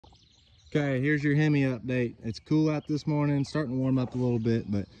Okay, here's your Hemi update. It's cool out this morning, starting to warm up a little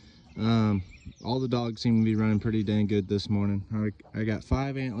bit, but all the dogs seem to be running pretty dang good this morning. I got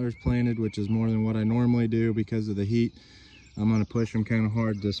 5 antlers planted, which is more than what I normally do because of the heat. I'm gonna push them kind of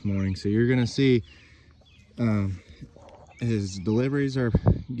hard this morning. So you're gonna see his deliveries are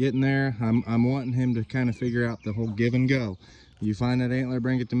getting there. I'm wanting him to kind of figure out the whole give and go. You find that antler,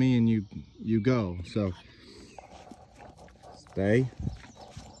 bring it to me, and you go. So stay.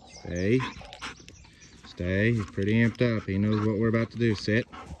 He's pretty amped up. He knows what we're about to do. Sit.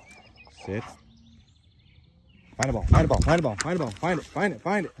 Find a ball. Find it.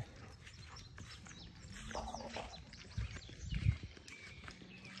 Find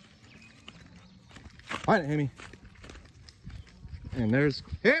it, Hemi. And there's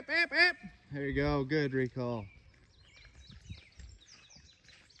hip. There you go. Good recall.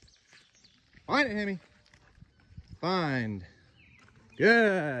 Find it, Hemi. Find.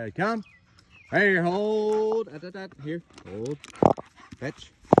 Good. Come. Right here. Hold. Here. Hold.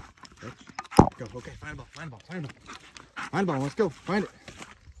 Fetch. Go. Okay. Find a ball. Let's go. Find it.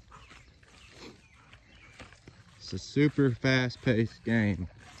 It's a super fast-paced game.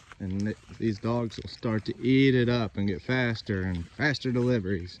 And these dogs will start to eat it up and get faster and faster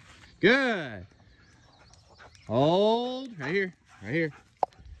deliveries. Good. Hold. Right here.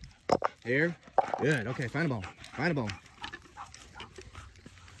 Here. Good. Okay, find a ball.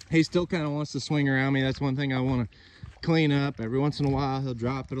 He still kind of wants to swing around me. That's one thing I want to clean up. Every once in a while, he'll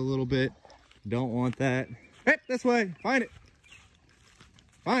drop it a little bit. Don't want that. Hey, this way. Find it.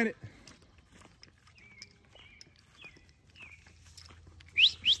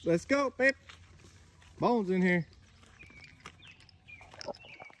 Let's go, babe. Bones in here.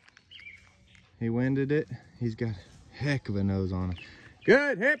 He winded it. He's got a heck of a nose on him.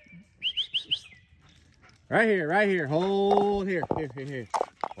 Good, hip. Right here. Hold here.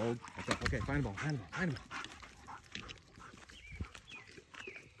 Hold. Okay, find a ball.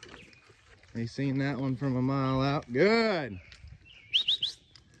 He's seen that one from a mile out. Good.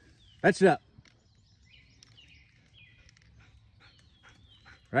 Fetch it up.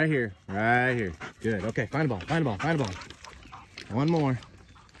 Right here. Good. Okay, find a ball. One more.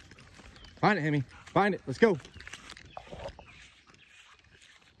 Find it, Hemi. Find it. Let's go.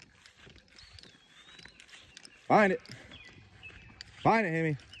 Find it,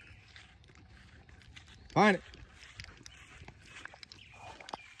 Hemi. Find it.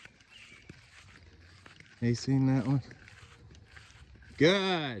 You seen that one?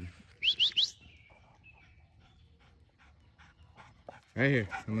 Good. Right here.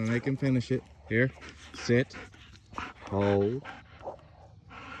 I'm gonna make him finish it. Here. Sit. Hold.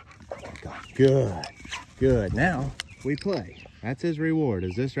 Good. Now we play. That's his reward.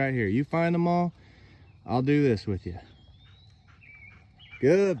 Is this right here? You find them all, I'll do this with you.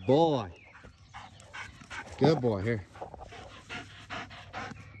 Good boy. Here.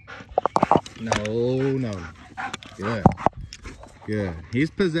 No. Good. He's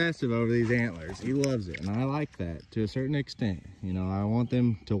possessive over these antlers. He loves it, and I like that to a certain extent. You know, I want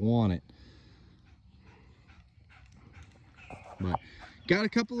them to want it. But got a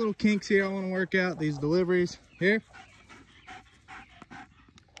couple little kinks here I want to work out. These deliveries here.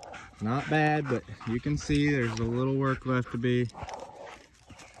 Not bad, but you can see there's a little work left to be.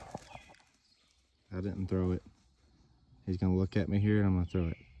 I didn't throw it. He's gonna look at me here and I'm gonna throw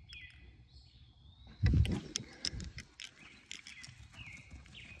it.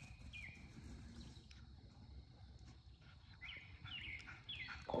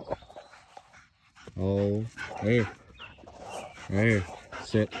 Oh, here.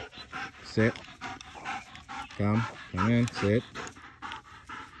 Sit. Come in, sit.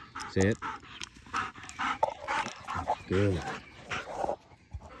 Good.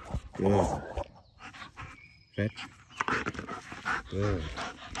 Fetch. Good.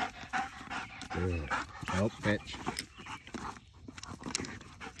 Nope, fetch.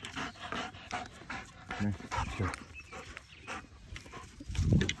 Sure.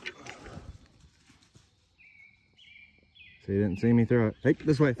 So you didn't see me throw it. Hey,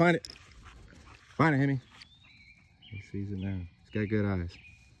 this way, find it. Find it, Hemi. He sees it now. He's got good eyes.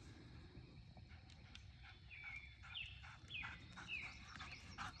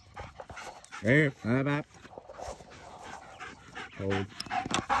 There, bye. Hold.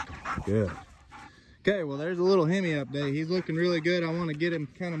 Good. Okay, well there's a little Hemi update. He's looking really good. I want to get him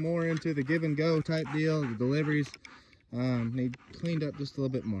kind of more into the give and go type deal, the deliveries. He cleaned up just a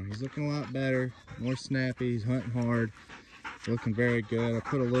little bit more. He's looking a lot better, more snappy. He's hunting hard, looking very good. I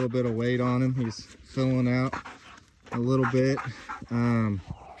put a little bit of weight on him. He's filling out a little bit.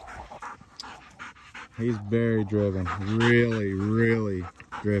 He's very driven, really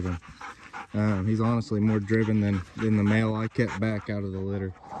driven. He's honestly more driven than the male I kept back out of the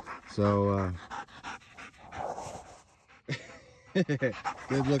litter. So,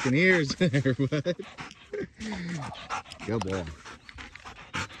 good looking ears there, bud. Good boy.